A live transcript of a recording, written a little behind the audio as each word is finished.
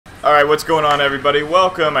Alright, what's going on, everybody?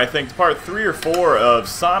 Welcome, I think, to part 3 or 4 of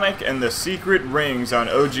Sonic and the Secret Rings on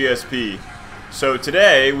OGSP. So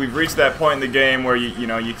today, we've reached that point in the game where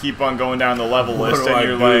you keep on going down the level list and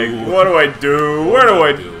you're like, what do I do? Where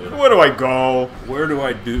do I go? Where do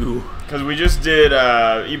I do? Because we just did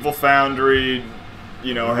Evil Foundry,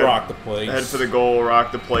 rock the place. Head for the goal,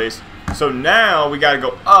 rock the place. So now we gotta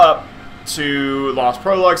go up to Lost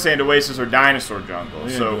Prologue, Sand Oasis, or Dinosaur Jungle.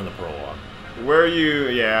 We ain't doing the prologue. Where are you?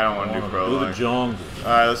 Yeah, I don't want to do prologue. Do the jungle.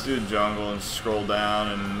 Alright, let's do the jungle and scroll down.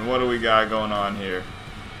 And what do we got going on here?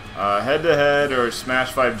 Head to head or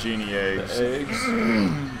Smash 5 Genie eggs? The eggs.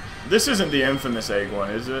 This isn't the infamous egg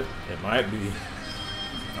one, is it? It might be.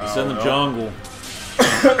 It's in the jungle.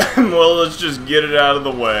 Well, let's just get it out of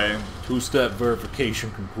the way. Two-step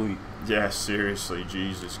verification complete. Yeah, seriously,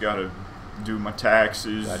 Jesus, gotta do my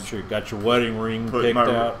taxes. Got your wedding ring picked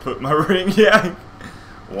out. Put my ring, yeah.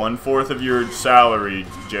 1/4 of your salary,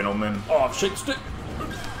 gentlemen. Oh, shake stick.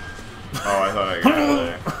 Oh, I thought I got it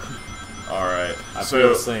there. Alright. I feel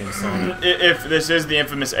the same, son. If this is the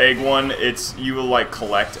infamous egg one, you will, like,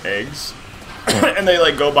 collect eggs. And they,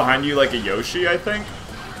 like, go behind you like a Yoshi, I think.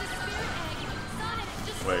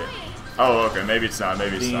 Wait. Oh, okay. Maybe it's not.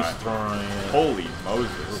 Maybe it's not. Holy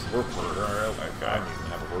Moses. Okay. I don't even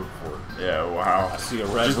have a word for it. Yeah, wow. I see a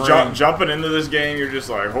red ring. Just jumping into this game, you're just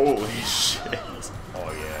like, holy shit. Oh,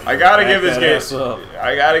 yeah. I gotta give this game.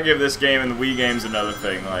 I gotta give this game and the Wii games another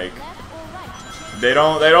thing. Like, they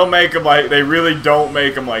don't make them like, they really don't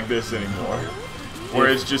make them like this anymore. Where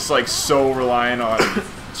it's just like so reliant on.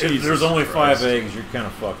 If there's only 5 eggs, you're kind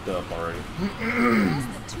of fucked up already.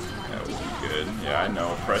 That would be good. Yeah, I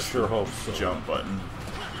know. Press the jump button.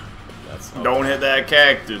 Don't hit that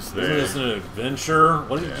cactus there. Isn't this an adventure?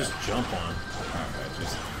 What did you just jump on? Okay,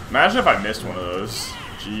 imagine if I missed one of those.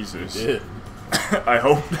 Jesus. You did. I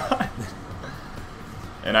hope not.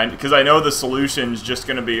 And because I know the solution's just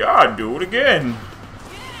gonna be, do it again.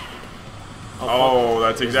 Oh,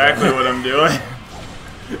 that's exactly what I'm doing.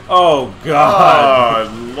 Oh God!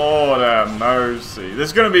 Oh Lord have mercy! This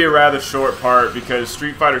is gonna be a rather short part because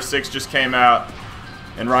Street Fighter 6 just came out,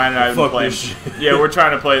 and Ryan and I have been playing. Yeah, we're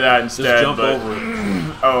trying to play that instead. Just jump over it.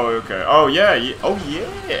 Oh, okay. Oh yeah. Oh yeah.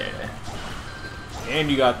 And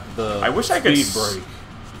you got the. I wish I could speed break.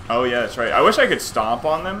 Oh yeah, that's right. I wish I could stomp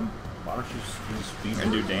on them. Why don't you use speed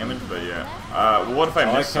and break? Do damage? But yeah. Well, what if I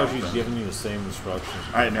miss something? I like how she's giving you the same instructions.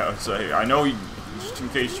 I know. So I know. Just in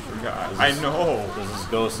case you forgot. I know. Does this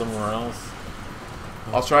go somewhere else?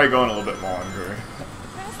 I'll try going a little bit longer.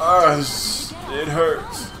 It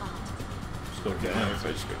hurts. Just go down. If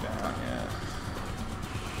I just go down, yeah.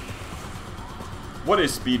 What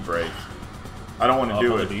is speed break? I don't want to do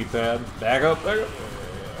it. Up on the D-pad. Back up. Back up.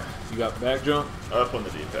 You got back jump? Up on the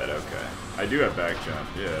D-pad, okay. I do have back jump,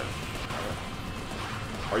 yeah.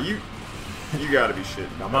 Are you... You gotta be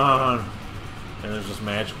shitting. Come on. And there's just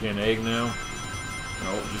magically an egg now?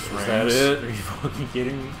 Nope, just rings. Is that it? Are you fucking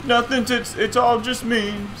kidding me? Nothing, it's all just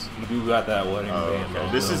memes. You do got that wedding band. Okay.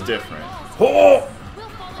 This is different. Oh!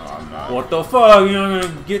 I'm not. What the fuck? You're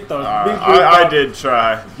gonna get the big I did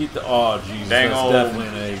try. Get the... Oh, Jesus. Dang that's old. Definitely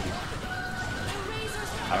an egg.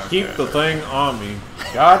 I keep the thing on me.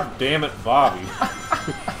 God damn it, Bobby.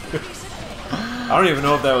 I don't even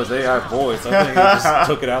know if that was AI voice. I think he just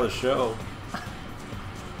took it out of the show.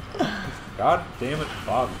 God damn it,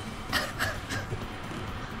 Bobby.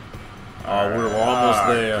 Oh, we're almost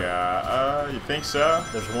there. You think so?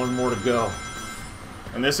 There's one more to go.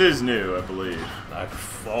 And this is new, I believe.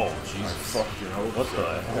 Oh, Jesus. I fucking hope What so.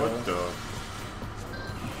 the hell? What the...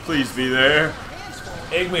 Please be there.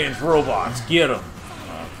 Eggman's robots, get them.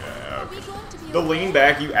 Okay. The lean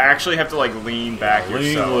back, you actually have to, like, lean back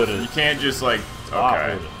yourself. You can't just, like...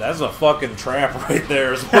 Okay. That's a fucking trap right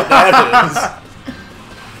there is what that is.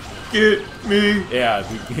 Get me. Yeah.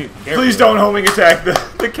 Please don't homing attack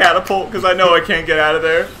the catapult, because I know I can't get out of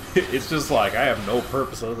there. It's just like, I have no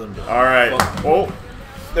purpose other than to... Alright. Oh,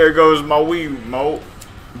 there goes my Wii remote.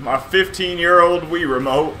 My 15-year-old Wii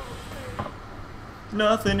remote.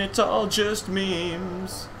 Nothing, it's all just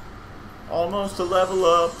memes. Almost a level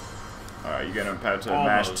up. Alright, you're gonna have to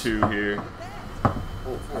mash 2 here.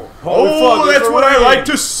 Oh, that's what I like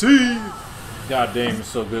to see! God damn, it's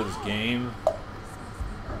so good, this game.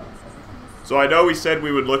 So I know we said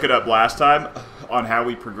we would look it up last time on how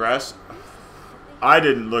we progress. I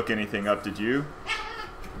didn't look anything up, did you?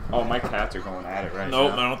 Oh, my cats are going at it right now.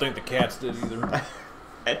 Nope, I don't think the cats did either.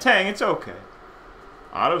 Tang, it's okay.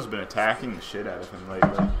 Otto's been attacking the shit out of him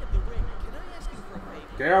lately.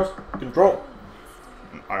 Chaos control.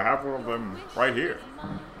 I have one of them right here.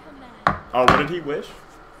 Oh, what did he wish?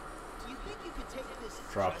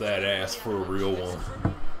 Drop that ass for a real one.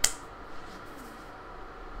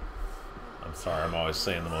 Sorry, I'm always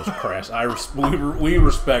saying the most crass. We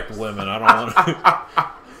respect women. I don't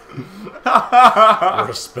want to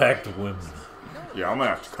respect women. Yeah, I'm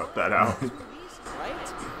gonna have to cut that out. Right?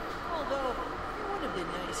 Although, it would have been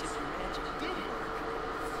nice if your magic did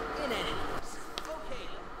work. In any case, okay.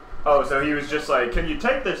 Oh, so he was just like, "Can you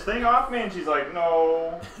take this thing off me?" And she's like,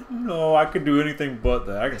 "No." No, I could do anything but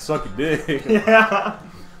that. I can suck a dick. Yeah.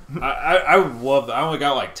 I would love that. I only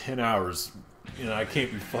got like 10 hours. You know, I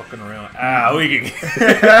can't be fucking around. We can.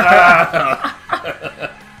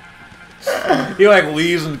 He like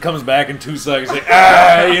leaves and comes back in 2 seconds. Like,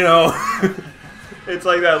 you know. It's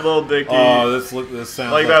like that little Dicky. Oh, this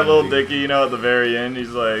sounds like that little Dicky, you know, at the very end.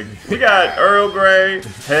 He's like, "We got Earl Grey,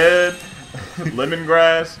 head,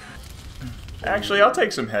 lemongrass." Actually, I'll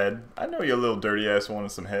take some head. I know you little dirty ass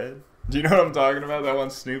wanted some head. Do you know what I'm talking about? That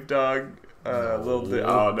one Snoop Dogg, Lil Dicky.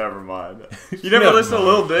 Oh, never mind. You never listen to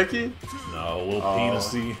Lil Dicky? No, Lil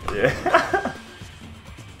Penisy. Yeah.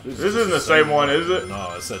 This isn't the same one, is it?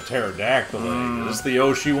 No, it's a pterodactyl. Is this the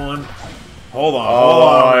Yoshi one? Hold on, Oh,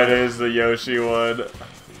 hold on. it is the Yoshi one.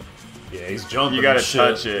 Yeah, he's jumping. You gotta and shit.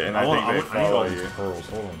 touch it, and I think they I need all follow these you. pearls.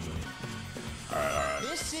 Hold on a minute. Alright.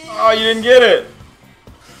 Oh, you didn't get it.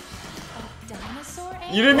 Dinosaur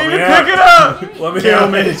egg? You didn't Let even me pick have it up. Let me Kill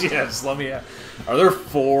have me. it. Yes, let me have. Are there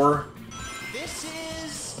 4? This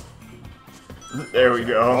is... There we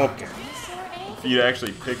go. Okay. Dinosaur egg? If you'd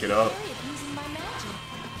actually pick it up. Carry it using my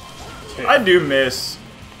magic. I do miss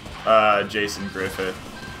Jason Griffith.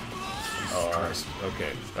 Christ.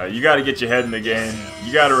 Okay. You got to get your head in the game.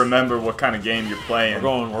 You got to remember what kind of game you're playing. We're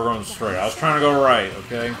going straight. I was trying to go right,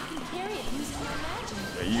 okay? You can carry it using my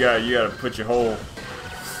magic. You got to put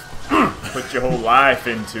your whole life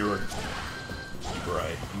into it.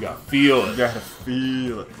 Right. You got feel You it. got to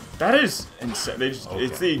feel it. That is insane.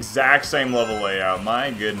 It's the exact same level layout.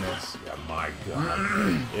 My goodness. Yeah, my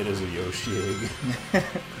god. It is a Yoshi egg.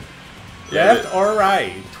 Yeah, Left or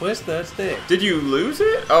right? Twist that stick. Did you lose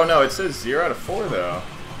it? Oh no, it says 0 out of 4 though.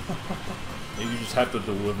 Maybe you just have to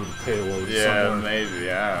deliver the payload Yeah, somewhere. maybe.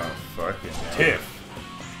 I don't fucking know. Tiff.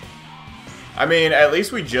 I mean, at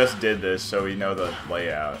least we just did this, so we know the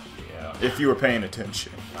layout. Yeah, If you were paying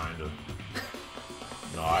attention. kind of.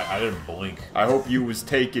 No, I didn't blink. I hope you was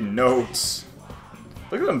taking notes.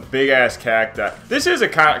 Look at them big ass cacti. This is a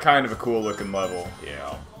kind of a cool looking level.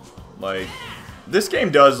 Yeah. Like, this game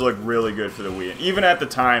does look really good for the Wii. And even at the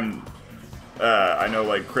time, I know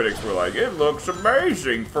like critics were like, "It looks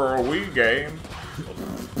amazing for a Wii game."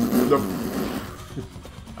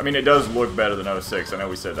 I mean, it does look better than 06. I know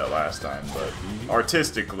we said that last time, but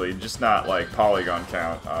artistically, just not like polygon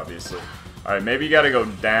count, obviously. All right, maybe you got to go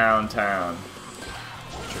downtown.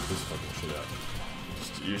 Check this fucking shit out.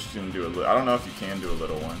 You're just gonna do a little. I don't know if you can do a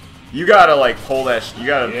little one. You gotta like pull that. You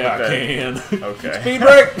gotta. Yeah, put I that. can. Okay. Speed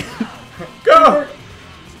break. Go.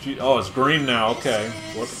 Gee, oh, it's green now. Okay.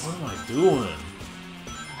 What am I doing?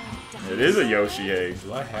 It is a Yoshi egg.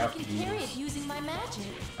 Do I have I to can do carry this? it using my magic.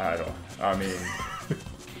 I don't. I mean.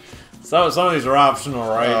 Some of these are optional,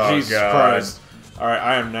 right? Oh, Jesus God. Christ! All right,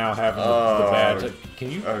 I am now having the Oh. bad.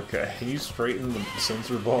 Can you? Okay. Can you straighten the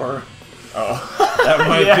sensor bar? Oh. That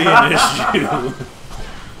might be an issue.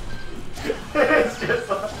 It's just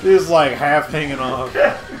like, It's like half hanging off.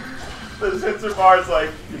 the sensor bar is like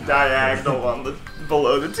diagonal on the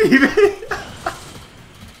below the TV.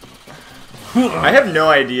 I have no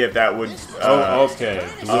idea if that would. Oh, okay.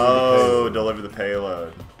 Deliver the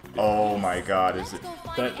payload. Oh my God! Is it?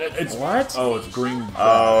 It's What? Oh, it's green.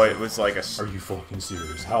 Oh, it was like a Are you fucking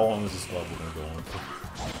serious? How long is this level gonna go on for?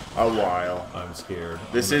 while. I'm scared.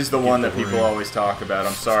 This I'm is the gonna one get that the people ring. always talk about.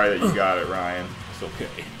 I'm sorry that you got it, Ryan. It's okay.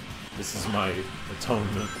 This is my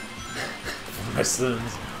atonement for my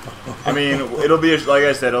sins. I mean, it'll be like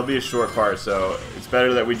I said, it'll be a short part, so it's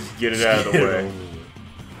better that we just get it out of the way.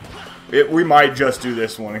 We might just do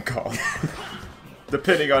this one and call it.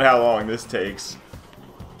 Depending on how long this takes.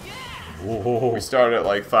 Whoa. We started at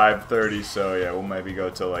like 5:30, so yeah, we'll maybe go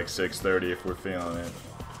till like 6:30 if we're feeling it.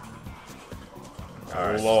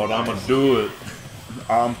 Oh Lord, I'm gonna do it.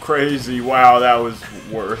 I'm crazy. Wow, that was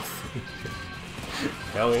worth.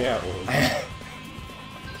 Hell yeah, it was.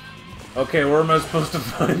 Okay, where am I supposed to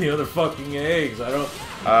find the other fucking eggs? I don't.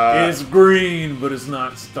 It's green, but it's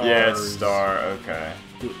not stars. Yeah, it's star. Okay.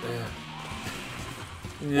 Yeah.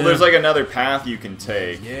 Well, there's like another path you can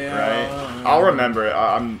take, Yeah. right? I'll remember it.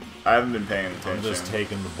 I haven't been paying attention. I'm just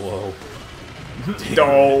taking the blow.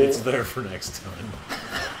 No. It's there for next time.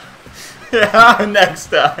 Yeah, next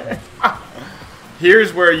time.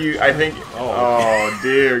 Here's where I think. Oh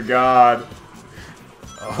dear God.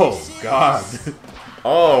 Oh God.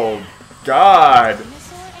 Oh God.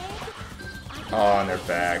 Dinosaur egg? Oh, and they're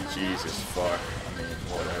back. Jesus fuck. I mean,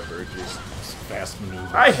 whatever. Just fast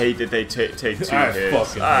maneuver. I hate that they take 2 hits. I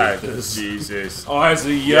fucking hate this. Jesus. Oh, it's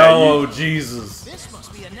a yellow you- Jesus. This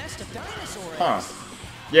must be a nest of dinosaur Huh. eggs.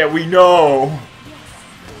 Yeah, we know.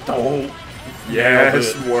 Don't. Nailed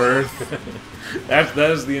Yes, it. worth. That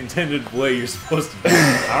is the intended way you're supposed to do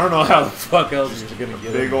it. I don't know how the fuck else you're gonna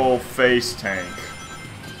get Big it. old face tank.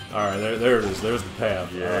 Alright, there it is. There's the path.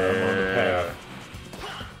 Yeah. Alright, I'm on the path.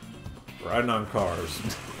 Riding on cars.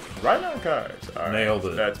 Right on cars. All right. Nailed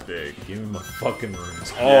it. That's big. Give me my fucking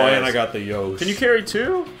rings. Oh, Yes. and I got the Yosh. Can you carry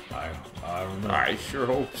 2? I don't know. I sure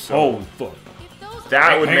hope so. Oh, fuck. If those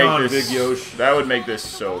That would Hang make on, this. Big Yosh. That would make this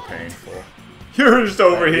so painful. You're just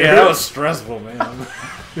over here. Yeah, that was stressful, man.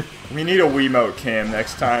 We need a Wiimote cam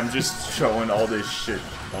next time, just showing all this shit.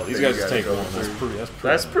 Oh, these that guys you gotta take go one. That's through. pretty.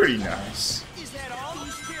 That's pretty nice. Is that all you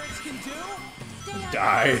spirits can do? stay out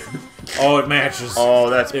Die. Oh, it matches. Oh,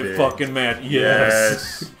 that's It big. fucking matches.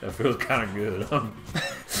 Yes. That feels kind of good. I'm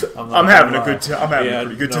not I'm having gonna a good lie. time. I'm having Yeah, a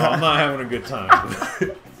pretty good no, time. I'm not having a good time.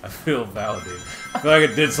 I feel validated. I feel like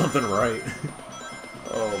I did something right.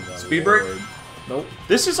 Oh my Speed break? Lord. Nope.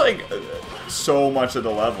 This is like so much of the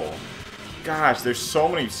level. Gosh, there's so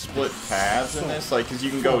many split paths in this. Like, cause you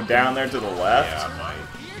can go down there to the left. Yeah, I might.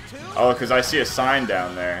 Here too? Oh, cause I see a sign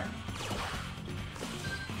down there.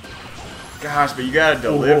 Gosh, but you gotta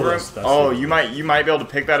deliver him. that's Oh, the- you might be able to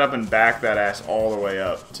pick that up and back that ass all the way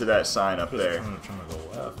up to that sign up there. Trying to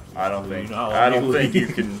go left. I don't You think. know how I don't you think you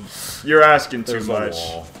leave. can. You're asking too There's a much.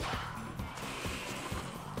 wall.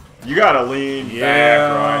 You gotta lean Yeah,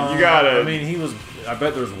 back, Ryan. You gotta. I mean, he was. I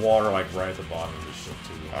bet there's water like right at the bottom of this shit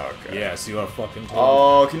too. Okay. Yeah. See what I fucking told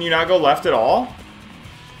Oh, can you not go left at all?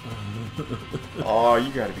 Oh,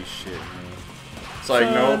 you gotta be shitting me. It's like,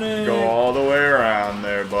 nope, Sonic. go all the way around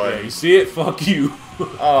there, you? buddy. Yeah, you see it? Fuck you.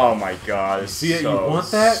 Oh my god, it's see it? You so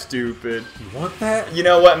want that? stupid. You want that? You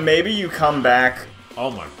know what? Maybe you come back.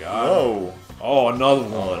 Oh my god. Whoa. Oh, another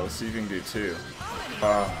Oh, one. let's see if you can do 2.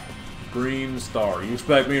 Green star. You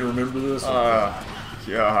expect me to remember this? God.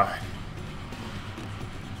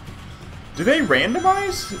 Do they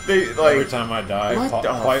randomize? They Every like. time I die, What the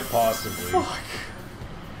quite possibly. Fuck.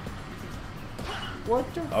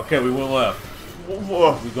 What the? Okay, we went left.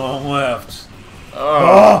 Whoa. We going left.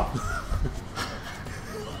 Oh.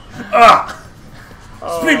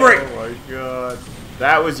 Speed break. Oh my god.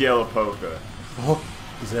 That was yellow polka. Oh,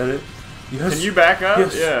 is that it? Yes. Can you back up?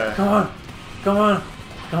 Yes. Yeah. Come on. Come on.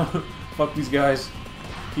 Come on. Fuck these guys.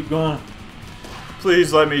 Keep going.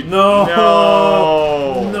 Please let me. No.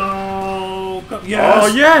 No. No. Yes. Oh,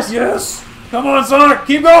 yes. Yes. Come on, Sonic.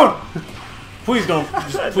 Keep going. Please don't.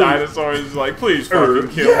 Just That please. dinosaur is like, please fucking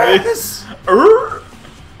kill Yes. me. You're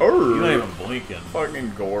not even blinking.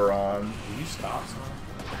 Fucking Goron. Will you stop,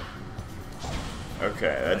 Sonic?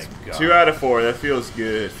 Okay, that's Thank God. 2 out of 4. That feels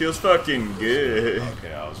good. Feels fucking good.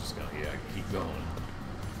 Okay, I was just gonna. Yeah, keep going.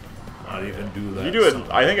 Not even do that. You do it.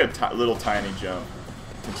 Sonic. I think a little tiny jump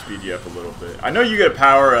can speed you up a little bit. I know you get a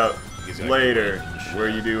power up He's got later good and shit. where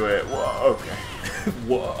you do it. Whoa, okay.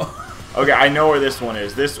 Whoa. Okay, I know where this one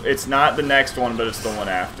is. It's not the next one, but it's the one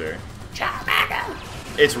after.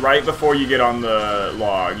 It's right before you get on the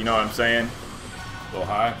log. You know what I'm saying? Go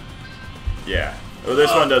high. Yeah. Well,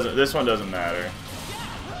 this one doesn't. This one doesn't matter.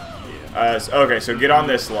 Yeah. Okay, so get on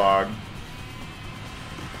this log,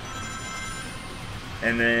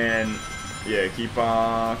 and then yeah, keep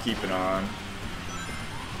on keeping on.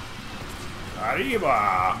 Arriba.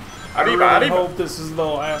 I Arriba, really arriba. hope this is the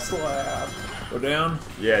last lap. Go down.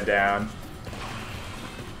 Yeah, down.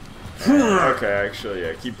 Okay, actually,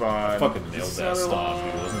 yeah, keep on. Fucking nailed that stop,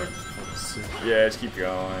 dude, wasn't it? Yeah, just keep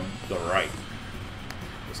going. The right.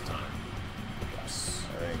 This time. Yes.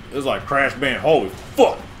 I think. It was like Crash Band. Holy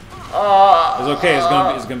fuck! Oh, It's okay.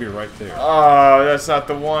 It's gonna be right there. oh, that's not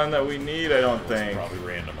the one that we need. I don't It's think. probably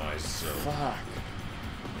randomized. So Fuck.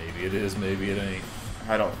 maybe it is. Maybe it ain't.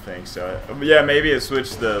 I don't think so. Yeah, maybe it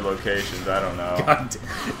switched the locations. I don't know. God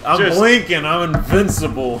damn. I'm Just- blinking. I'm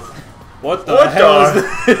invincible. What the What hell the-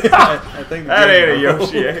 is that? I think the That game ain't a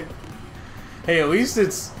broke. Yoshi egg. Hey, at least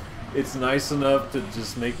it's nice enough to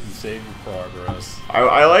just make you save your progress.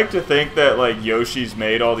 I like to think that like Yoshi's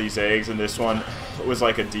made all these eggs and this one was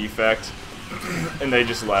like a defect and they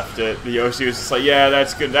just left it. The Yoshi was just like, yeah,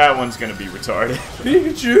 that's good. That one's gonna be retarded.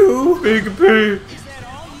 Pikachu! Pikachu. Is that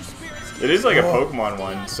all you spirits can It is like a Oh. Pokemon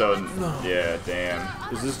one, so yeah, damn.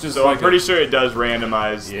 Is this just So like I'm pretty sure it does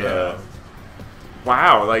randomize Yeah. the.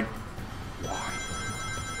 Wow, like.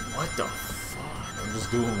 What the fuck? I'm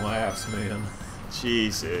just doing laughs, man.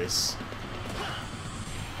 Jesus.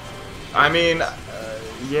 I mean,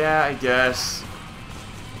 yeah, I guess.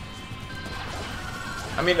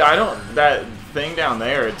 I mean, I don't. That thing down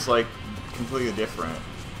there, it's like completely different.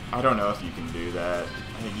 I don't know if you can do that.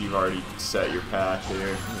 I think you've already set your path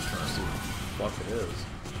here. I'm just trying to see what the fuck it is.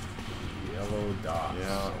 Yellow dots.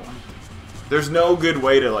 Yeah. There's no good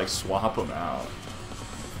way to like swap them out.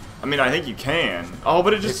 I mean, I think you can. Oh,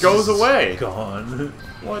 but it just goes away. Gone.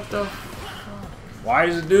 What the? Why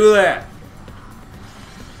does it do that?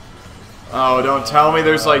 Oh, don't tell me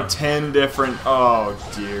there's like 10 different. Oh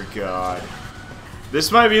dear God.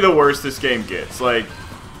 This might be the worst this game gets. Like,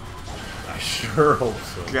 I sure hope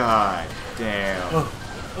so. God damn.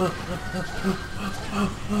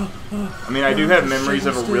 I mean, I do have memories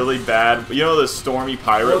of a really bad. You know the stormy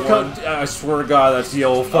pirate one? I swear to God, that's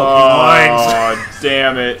yellow fucking lines. Oh,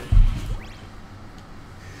 damn it.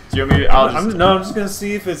 Do you want me to, I'm just gonna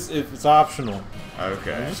see if it's optional.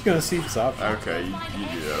 Okay. I'm just gonna see if it's optional. Okay, you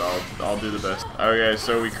do that. I'll do the best. Okay,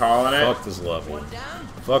 so we calling it? Fuck this level.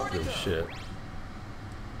 Fuck this shit.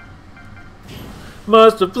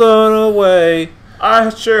 Must have flown away. I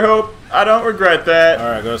sure hope I don't regret that.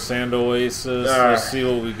 Alright, go to Sand Oasis. Let's see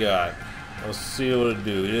what we got. Let's see what it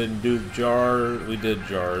do. We didn't do jars. We did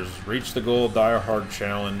jars. Reach the goal, die hard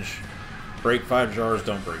challenge. Break 5 jars,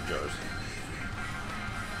 don't break jars.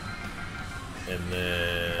 And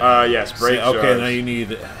then... yes, break jars. Okay, now you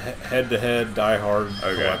need head-to-head, die hard,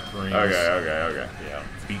 collect rings. Okay. Yeah,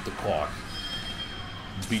 beat the clock.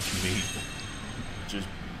 Beat your meat. Just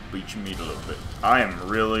beat your meat a little bit. I am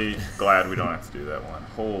really glad we don't have to do that one.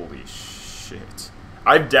 Holy shit.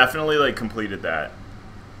 I've definitely, like, completed that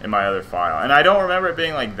in my other file. And I don't remember it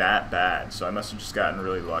being, like, that bad. So I must have just gotten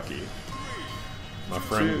really lucky. My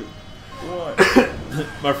friend... 2, 1.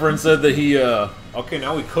 My friend said that he, okay,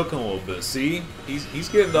 now we cooking a little bit. See? He's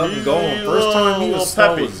getting up and going. First time he was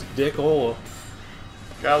peppy. was Dick Ola.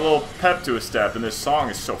 Got a little pep to his step, and this song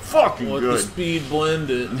is so fucking Let good. the speed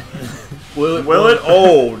blend it. Will it? Will it?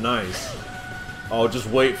 Oh, nice. Oh, just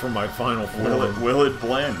wait for my final form. Will it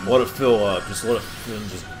blend? Let it fill up. Just let it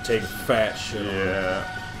just take fat shit on it.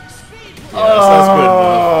 Yeah. Yes, that's good enough.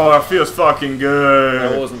 Oh, that feels fucking good.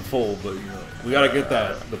 That wasn't full, but you know, we gotta get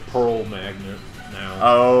the pearl magnet now.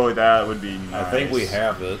 Oh, that would be nice. I think we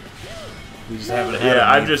have it. We just haven't had it.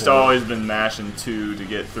 Yeah, I've just always been mashing 2 to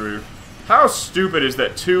get through. How stupid is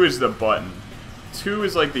that 2 is the button? 2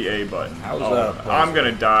 is like the A button. How is that a puzzle? I'm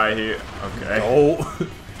gonna die here. Okay. Oh.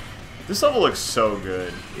 This level looks so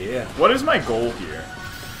good. Yeah. What is my goal here?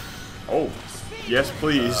 Oh. Yes,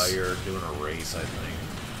 please. You're doing a race, I think.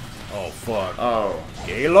 Oh, fuck. Oh.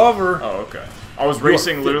 Gay lover. Oh, okay. I was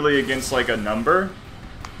racing literally against like a number.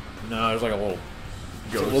 No, there's like a little...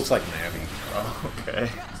 Ghost. It looks like Navi. Oh, okay.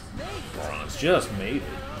 Bronze just made it.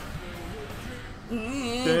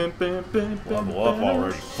 Level up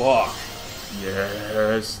already. Fuck.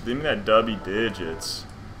 Yes. Give me that dubby digits.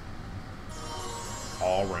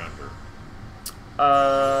 All-rounder.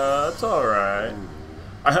 That's alright.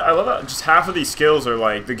 I love how just half of these skills are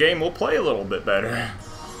like, the game will play a little bit better.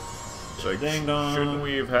 It's like, Ding dong. shouldn't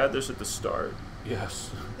we have had this at the start?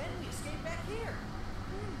 Yes. Then we escape back here.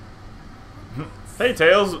 Hey,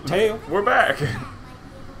 Tails. Tail. We're back.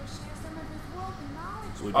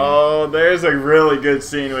 We Oh, there's a really good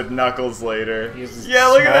scene with Knuckles later. He's Yeah,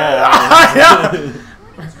 look at that.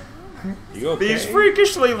 You okay? These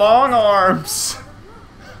freakishly long arms.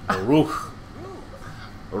 Baruch.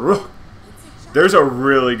 There's a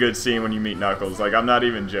really good scene when you meet Knuckles. Like, I'm not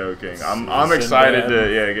even joking. I'm excited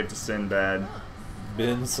Sinbad. to get to Sinbad.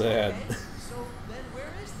 Been sad. So then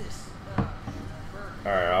where is this?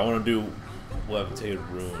 Alright, I want to do Levitated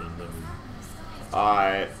Ruin and then...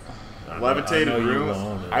 Alright. Levitated I know you room.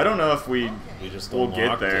 want it. I don't know if we just will get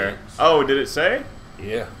unlocked there. it. Oh, did it say?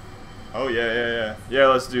 Yeah. Oh yeah. Yeah,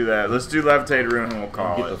 let's do that. Let's do levitated room and we'll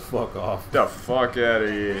call Get it. the fuck off. The fuck out of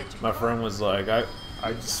here. My friend was like, I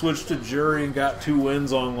switched to jury and got 2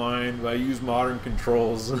 wins online, but I used modern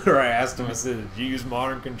controls. Or I asked him, I said, did you use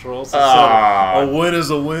modern controls? He said, a win is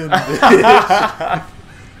a win, bitch.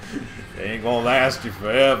 They ain't gonna last you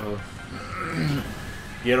forever.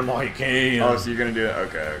 Get them all you can. Oh, so you're gonna do it?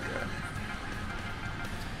 Okay.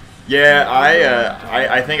 Yeah,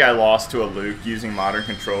 I think I lost to a Luke using modern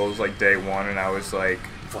controls like day 1, and I was like,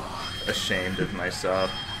 ashamed of myself.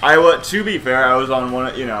 To be fair, I was on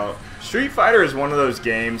one. Street Fighter is one of those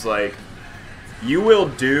games like you will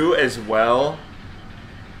do as well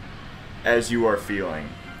as you are feeling.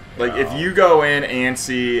 Like if you go in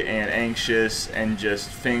antsy and anxious and just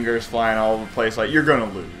fingers flying all over the place, like you're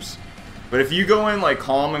gonna lose. But if you go in like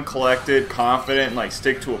calm and collected, confident, and like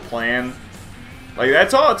stick to a plan, like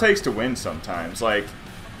that's all it takes to win sometimes. Like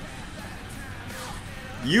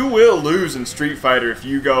you will lose in Street Fighter if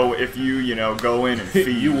you go in and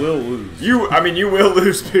feed. You will lose. You will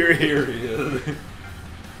lose, period.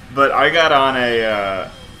 But I got on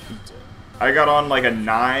like a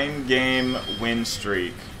 9-game win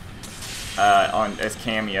streak as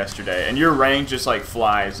Cam yesterday, and your rank just like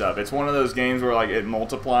flies up. It's one of those games where like it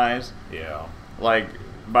multiplies. Yeah. Like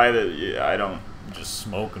by the I don't Just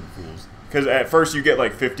smoking fools. because at first you get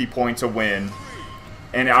like 50 points a win,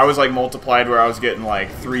 and I was like multiplied where I was getting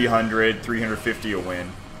like 300, 350 a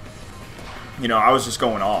win. You know, I was just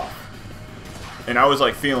going off, and I was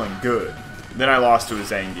like feeling good. Then I lost to a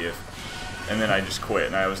Zangief, and then I just quit,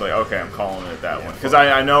 and I was like, okay, I'm calling it that one. Because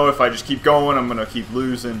I know if I just keep going, I'm going to keep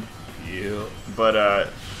losing. Yeah. But,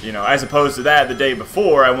 you know, as opposed to that, the day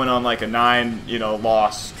before, I went on like a 9,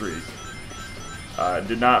 loss streak.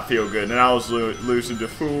 Did not feel good, and I was losing to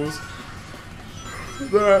fools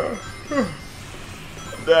that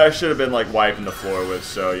I should have been like wiping the floor with,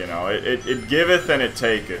 so, you know, it giveth and it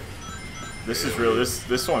taketh. This is real.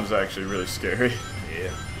 This one's actually really scary.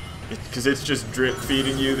 Yeah. Because it's just drip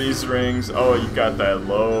feeding you these rings. Oh, you got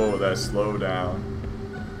that slow down.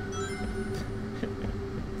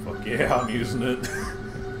 Fuck yeah, I'm using it.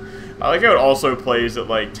 I like how it also plays at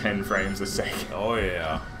like 10 frames a second. Oh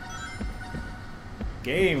yeah.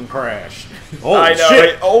 Game crashed. Oh I know,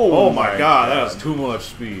 shit! right? Oh my my god, that God. was too much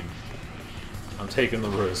speed. I'm taking the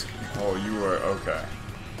risk. Oh, you were okay.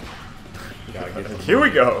 Gotta get the Here we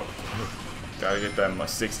go. Gotta get that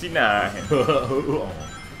 69.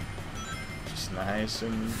 Just nice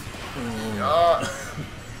and.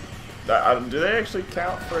 Do they actually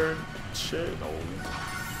count for shit? No,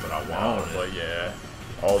 but I Oh, want but it. yeah.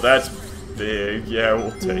 Oh, that's big. Yeah,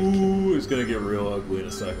 we'll take it. Ooh, it's gonna get real ugly in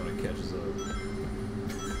a second when it catches up.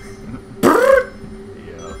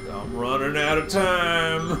 Yeah, I'm running out of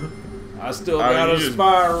time. I still got a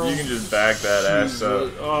spiral. You can just back that ass up.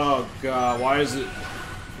 Jesus. Oh god, why is it?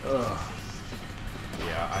 Ugh.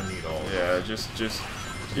 Yeah, I need all. Yeah, just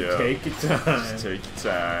yeah. Take your time. Just take your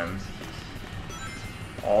time.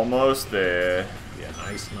 Almost there. Yeah,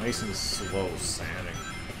 nice and slow, Sonic.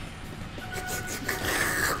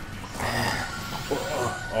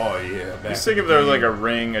 Oh yeah. Just think if there was like a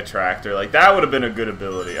ring attractor, like that would have been a good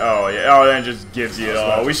ability. Oh yeah. Oh, then it just gives you it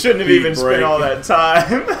all. We shouldn't have even spent all that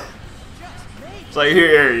time. It's like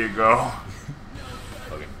here you go.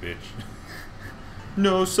 Fucking bitch.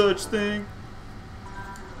 No such thing.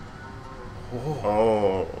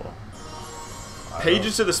 Oh.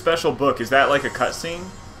 Pages to the special book. Is that like a cutscene?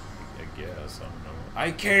 I guess I don't know.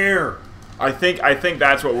 I care. I think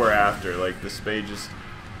that's what we're after. Like this page is.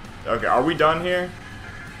 Okay, are we done here?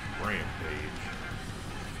 Rampage.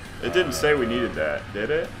 It didn't say we needed that,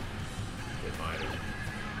 did it? It might have.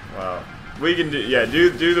 Well, we can do. Yeah,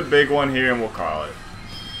 do the big one here, and we'll call it.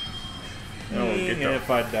 And we'll get And the if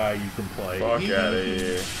I die, you can play. fuck out of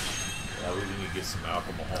here. Yeah, we need to get some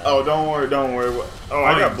alcohol. Oh, don't worry. Oh,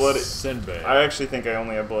 I got bloody. Sinbad. I actually think I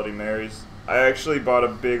only have Bloody Marys. I actually bought a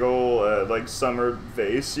big ol' like summer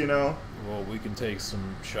vase, you know. Well, we can take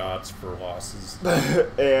some shots for losses.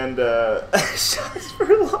 And shots for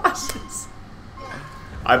losses.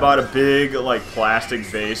 I bought a big like plastic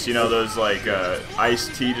vase, you know those like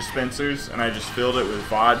iced tea dispensers, and I just filled it with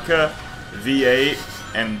vodka, V8,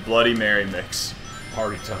 and Bloody Mary mix.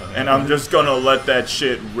 Party time. And I'm just gonna let that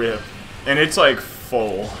shit rip. And it's like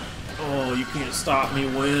full. Oh, you can't stop me,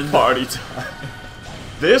 win. Party time.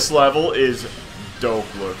 This level is dope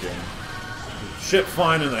looking. Shit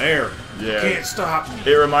flying in the air. Yeah. You can't stop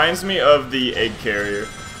me. It reminds me of the egg carrier.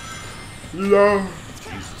 No.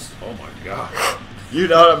 Jesus. Oh my god. You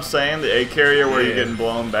know what I'm saying? The egg carrier where you're getting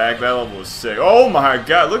blown back. That level was sick. Oh my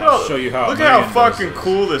god! Look I'll show you how look a how man does fucking this.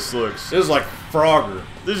 cool this looks. This is like Frogger.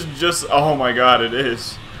 This is just. Oh my god! It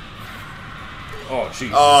is. Oh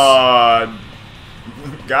Jesus.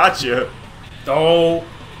 Gotcha. Oh.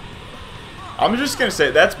 I'm just gonna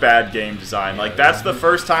say that's bad game design. Like that's the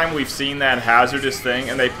first time we've seen that hazardous thing,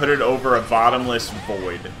 and they put it over a bottomless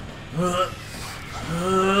void.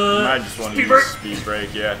 I just want to use speed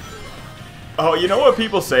break, yeah. Oh, you know what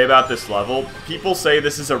people say about this level? People say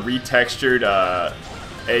this is a retextured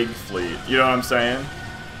egg fleet. You know what I'm saying?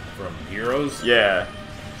 From Heroes? Yeah.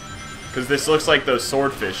 Because this looks like those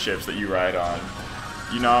swordfish ships that you ride on.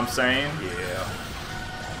 You know what I'm saying? Yeah.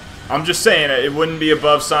 I'm just saying it wouldn't be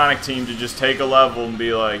above Sonic Team to just take a level and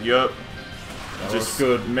be like, yup. Just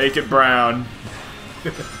good. make it brown.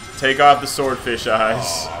 Take off the swordfish eyes.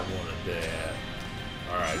 Oh, I wanted that.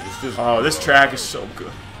 Alright, just Oh, this track is so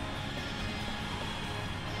good.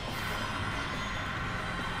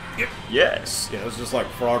 Yep. Yes. Yeah, it was just like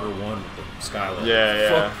Frogger 1 with the Skyline. Yeah,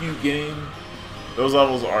 yeah. Fuck you, game. Those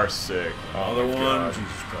levels are sick. Oh Another my one. God.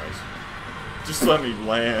 Jesus Christ. Just let me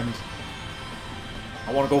land.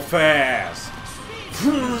 I want to go fast.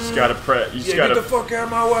 just gotta press. You just Get gotta. the fuck out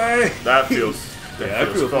of my way. That feels. That Yeah,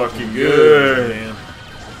 that feels feels fucking good, good. man.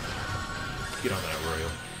 Get on that rail.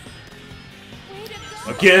 Way to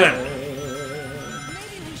go. Again!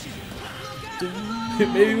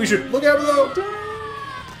 Maybe we should look out below!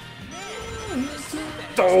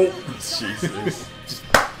 Oh! Jesus. Of course.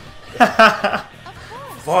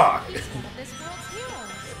 Fuck! These are this world's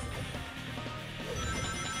heroes.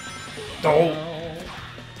 Oh!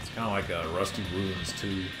 It's kind of like Rusty Ruins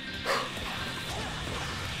 2.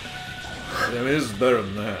 I mean, this is better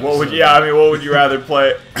than that. What would? so- Yeah, I mean, what would you rather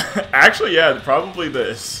play? Actually, yeah, probably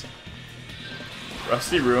this.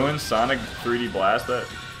 Rusty Ruins, Sonic 3D Blast. That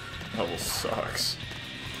level sucks.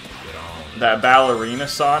 Get on. That ballerina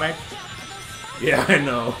Sonic Yeah, I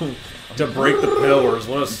know. To break the pillars,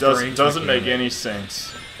 what a strange doesn't make mechanic. any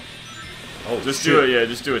sense. Oh, Just shit. do it, yeah.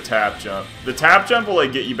 Just do a tap jump. The tap jump will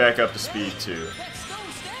like get you back up to speed too. That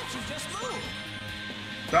stone statue just moved.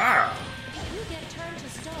 Ah! If you get turned to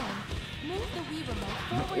stone, move the Wii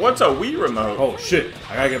remote forward. What's a Wii remote? Oh shit!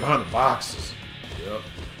 I gotta get behind the boxes. Yep.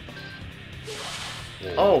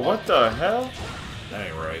 Whoa. Oh, what the hell? That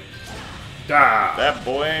ain't right. Ah! That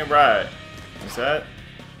boy ain't right. Is that?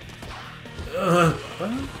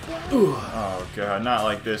 Oh god, not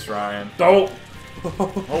like this, Ryan. Don't!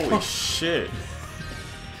 Holy shit.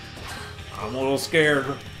 I'm a little scared.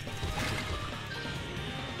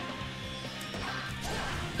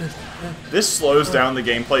 This slows down the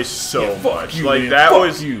gameplay so Yeah, fuck much. you, Like man. that Fuck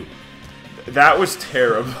was you. that was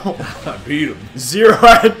terrible. I beat him. 0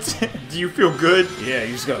 out of 10. Do you feel good? Yeah,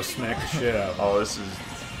 you just gotta smack the shit out of him. Oh,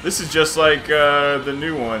 this is just like the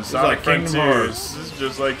new one, Sonic like Kingdom Frontiers. Hearts. This is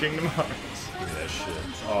just like Kingdom Hearts. Give me that shit.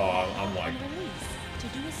 Oh, I'm like, Release to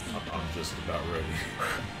do a speed. I'm just about ready.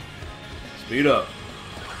 Speed up.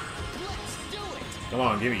 Let's do it. Come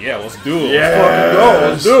on, give me. Yeah, let's do it. Yes. Let's fucking go.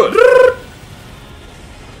 Let's do it.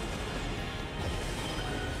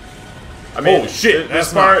 I mean, Oh, shit, this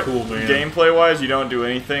that's not part, cool, man. gameplay-wise, you don't do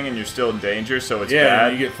anything and you're still in danger, so it's Yeah,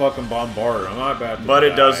 bad. you get fucking bombarded. I'm not about to But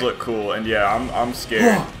it does die. look cool, and yeah, I'm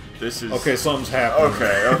scared. This is Okay, something's happening.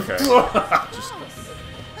 Okay. Just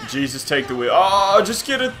Jesus, take the wheel. Oh, just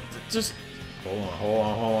get it. Just Hold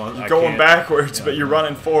on. you're I going can't- backwards, Yeah, but you're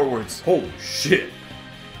running forwards. Holy shit.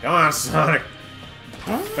 Come on, Sonic.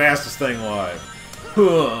 Fastest thing alive.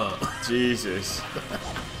 Jesus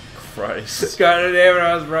Christ. God damn it,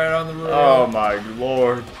 I was right on the road. Oh my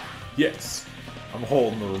lord. Yes. I'm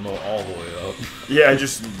holding the remote all the way up. Yeah,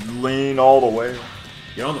 just lean all the way.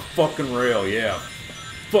 Get on the fucking rail, yeah.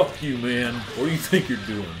 Fuck you, man. What do you think you're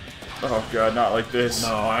doing? Oh god, not like this.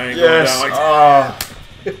 No, I ain't Yes. going down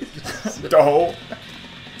like Oh.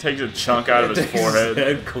 Takes a chunk out of his Takes his forehead.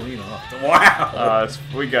 head clean off. Wow.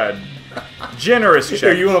 We got generous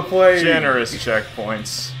Here, you wanna play? generous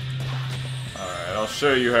checkpoints. Alright, I'll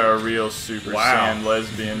show you how a real Super Wow. Saiyan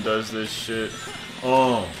lesbian does this shit.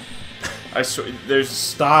 Oh, I swear, there's...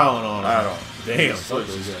 styling on him. I don't... Damn. Let's fuck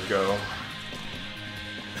those just guys. go.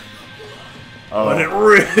 Let it Oh.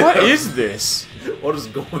 rip. What is this? What is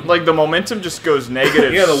going on? Like, the momentum just goes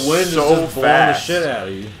negative Yeah, the wind is so just blowing the fast. shit out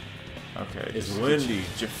of you. Okay. It's just windy.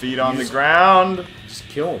 Get your feet on the just- ground. Just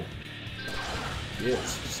kill him.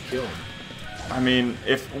 Yes, just kill him. I mean,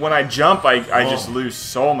 when I jump, I just Oh. lose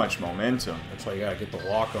so much momentum. That's why you gotta get the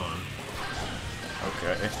lock on.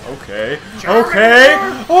 Okay.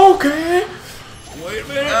 Wait a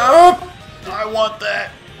minute. I want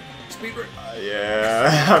that. Speed break.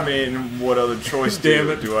 Yeah, I mean, what other choice Damn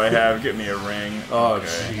it. do I have? Get me a ring. Oh, okay.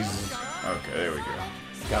 Jesus. Okay, there we go.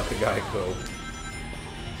 Got the guy go.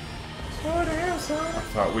 I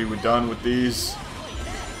thought we were done with these.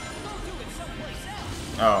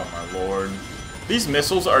 Oh my lord. These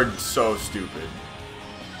missiles are so stupid.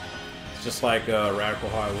 It's just like Radical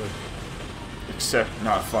Highway. Except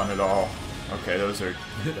not fun at all. Okay, those are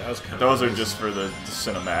That was kind of those are just for the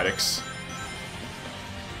cinematics.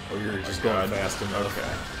 Or you're just Oh, going God. fast enough.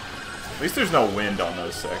 Okay. At least there's no wind on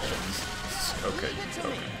those sections. Okay.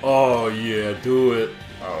 Oh yeah, do it.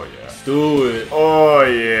 Oh yeah. Do it. Oh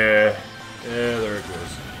yeah. Yeah, there it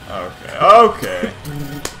goes. Okay.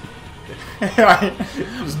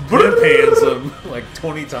 Just dip hands him like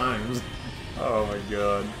 20 times. Oh my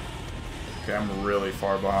god. Okay, I'm really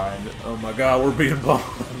far behind. Oh my god, we're being bombed.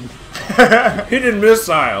 Hidden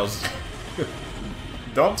missiles.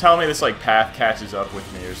 Don't tell me this like path catches up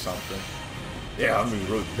with me or something. Yeah, I'm gonna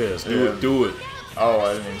be really pissed. Yeah. Do it. Oh,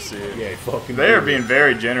 I didn't even see it. Yeah, fucking They do are it. being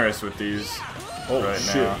very generous with these Oh right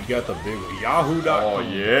shit, now. you got the big one. Yahoo.com. Oh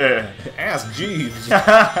yeah. Ask Jeeves.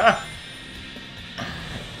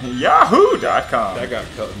 Yahoo.com. That got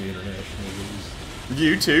cut in the international news.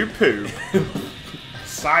 YouTube poop.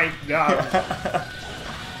 Psych. God.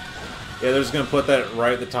 Yeah, they're just gonna put that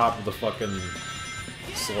right at the top of the fucking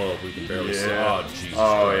slope. We can barely see. Oh, Jesus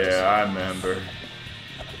Christ. Yeah, I remember.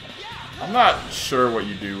 I'm not sure what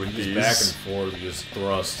you do with these. Back and forth, just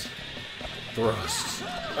thrust. Thrust.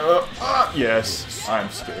 Yes, I'm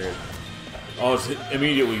scared. Oh, it's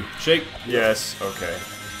immediately shake. Yes, okay.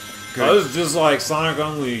 Oh, this is just like Sonic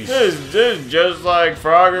Unleashed. This is just like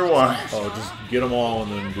Frogger 1. Oh, just get them all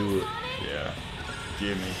and then do it. Yeah,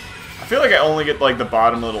 give me. I feel like I only get like the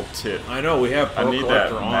bottom little tip. I know, we have I Pro need that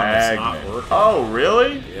Collector on, magnet. it's not working. Oh,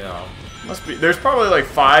 really? Yeah. Must be. There's probably like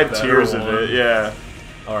 5 tiers of it. Yeah.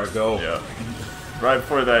 Alright, go. Yeah. Right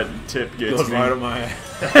before that tip gets Goes me. right at my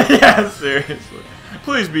head. Yeah, seriously.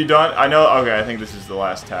 Please be done. I know. Okay, I think this is the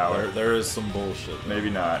last tower. There is some bullshit. Maybe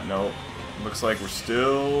not. Nope. Looks like we're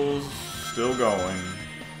still going.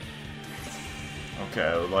 Okay,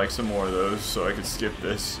 I would like some more of those so I could skip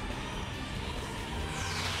this.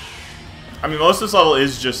 I mean, most of this level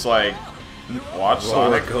is just like watch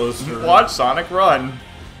Sonic run.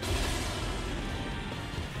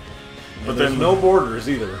 But there's no borders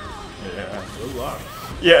either. Yeah. Good luck.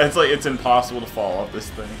 Yeah, it's like it's impossible to fall off this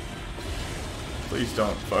thing. Please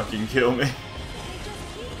don't fucking kill me.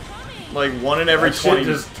 Like 1 in every 20.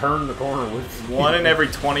 Just turn the corner with 1 in every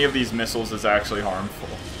 20 of these missiles is actually harmful.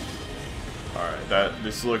 All right,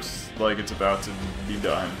 this looks like it's about to be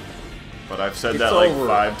done, but I've said that like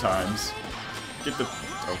 5 times. Get the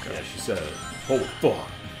okay. Yeah, she said it. Oh fuck!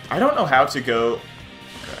 I don't know how to go.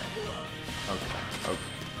 Okay.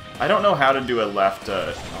 I don't know how to do a left.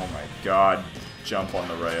 Oh my god! Jump on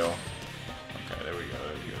the rail. Okay, there we go.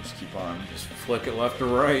 There we go. Just keep on. Just flick it left or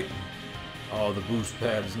right. Oh, the boost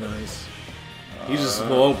pad's nice. He's just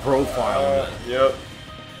low profile. Yep.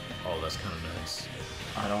 Oh, that's kind of nice.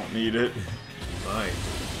 I don't need it. Nice.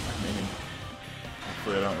 I mean,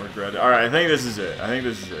 hopefully I don't regret it. All right, I think this is it.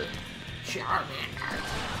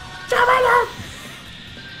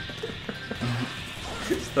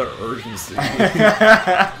 It's the urgency.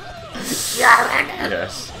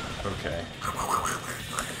 Yes. Okay.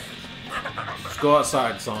 Just go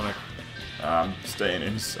outside, Sonic. I'm staying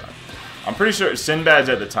inside. I'm pretty sure Sinbad's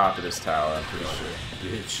at the top of this tower. I'm pretty sure.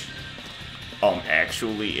 Bitch.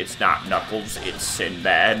 Actually, it's not Knuckles. It's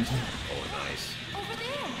Sinbad. Oh, nice. Over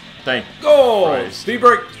there. Thank Go! Christ. Speed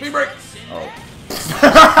break! Speed break! Oh.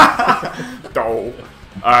 Oh.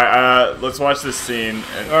 Alright, let's watch this scene.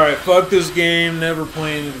 Alright, fuck this game. Never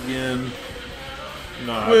playing it again.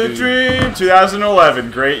 Nah, With Dream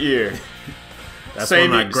 2011. Great year. That's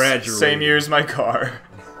when I graduated. Same year as my car.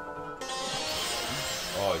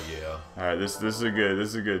 Oh, yeah. Alright, this is a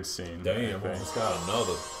good scene. Damn, almost got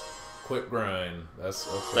another. Quick grind. That's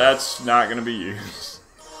okay. That's not gonna be used.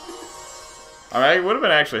 Alright, it would have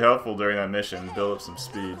been actually helpful during that mission to build up some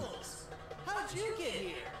speed. How'd you get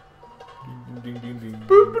here? Ding, ding, ding.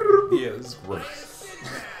 Yeah, this is great.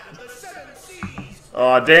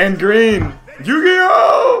 Oh, Dan Green!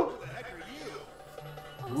 Yu-Gi-Oh!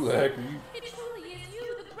 Who the heck are you? It truly is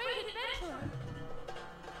you, the great adventurer.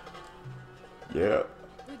 Yeah.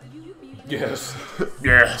 Would you be Yes.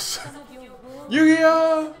 Yes. some of your world?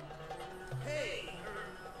 Yu-Gi-Oh! Hey,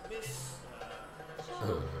 Miss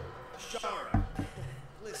Shara.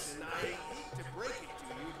 Listen, I hate to break it to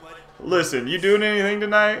you, but Listen, you doing anything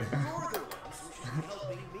tonight? you're the ones who should be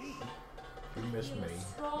helping me. You missed me.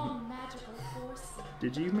 Strong magical force.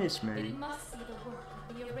 Did you miss But me? it must see the work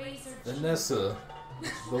of the eraser. Vanessa,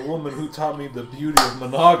 the woman who taught me the beauty of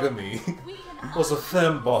monogamy, We can was a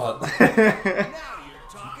fembot. Now you're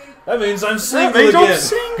talking. That means I'm That single means I'm again.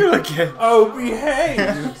 single again. Oh, behave!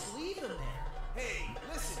 Just leave them there. Hey,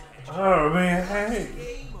 listen, Oh, behave!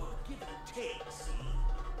 game of give and take, see?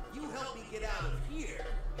 You help me get out of here,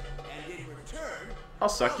 and in return, I'll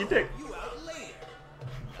suck your dick. you out later.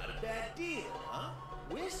 Not a bad deal, huh?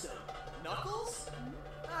 Wisdom. Knuckles?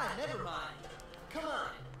 Ah, never mind. Come on,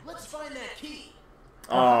 let's find that key.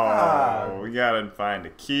 Oh, we gotta find a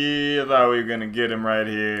key. I thought we were gonna get him right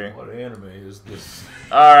here. What anime is this?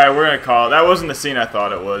 Alright, we're gonna call it. That wasn't the scene I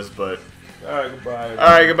thought it was, but... Alright, goodbye.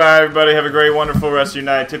 Alright, goodbye everybody. Have a great, wonderful rest of your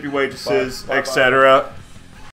night. Tip your waitresses, Bye. Bye-bye. etc.